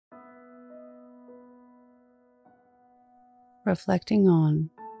Reflecting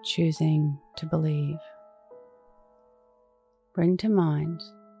on choosing to believe. Bring to mind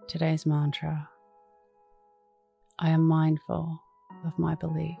today's mantra. I am mindful of my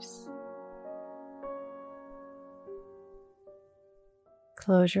beliefs.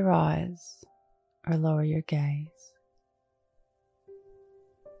 Close your eyes or lower your gaze.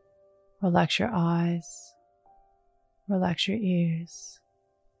 Relax your eyes, relax your ears,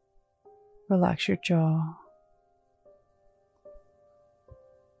 relax your jaw.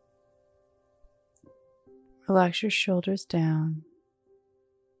 Relax your shoulders down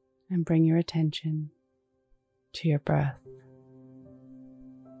and bring your attention to your breath.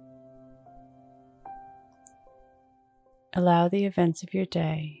 Allow the events of your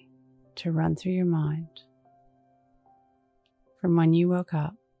day to run through your mind from when you woke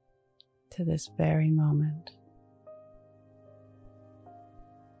up to this very moment.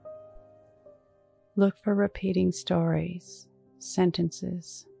 Look for repeating stories,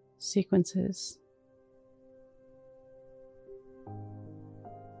 sentences, sequences.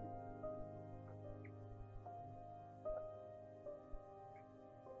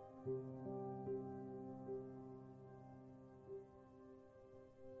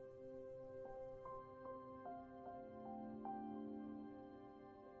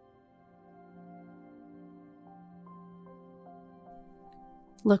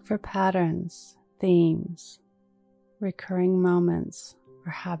 Look for patterns, themes, recurring moments,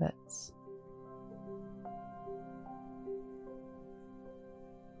 or habits.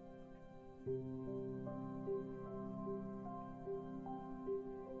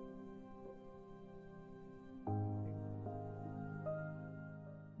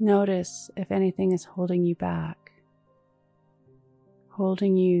 Notice if anything is holding you back,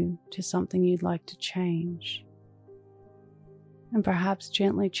 holding you to something you'd like to change. And perhaps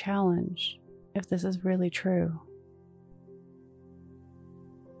gently challenge if this is really true.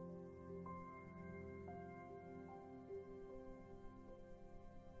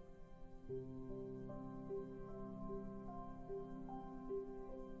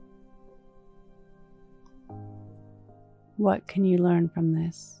 What can you learn from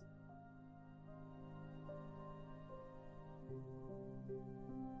this?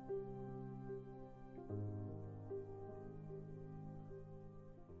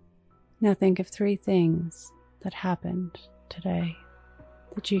 Now think of 3 things that happened today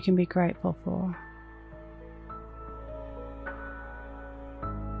that you can be grateful for.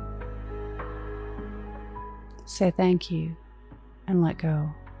 Say thank you and let go.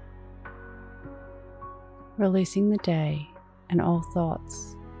 Releasing the day and all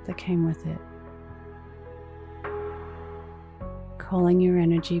thoughts that came with it. Calling your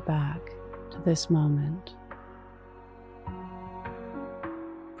energy back to this moment.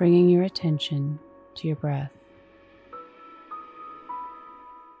 Bringing your attention to your breath.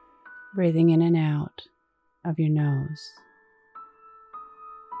 Breathing in and out of your nose.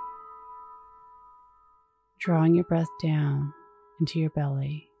 Drawing your breath down into your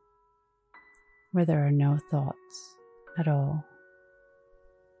belly, where there are no thoughts at all.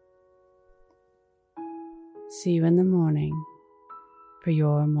 See you in the morning for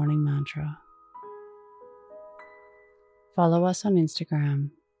your morning mantra. Follow us on Instagram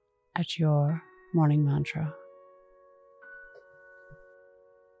at Your Morning Mantra.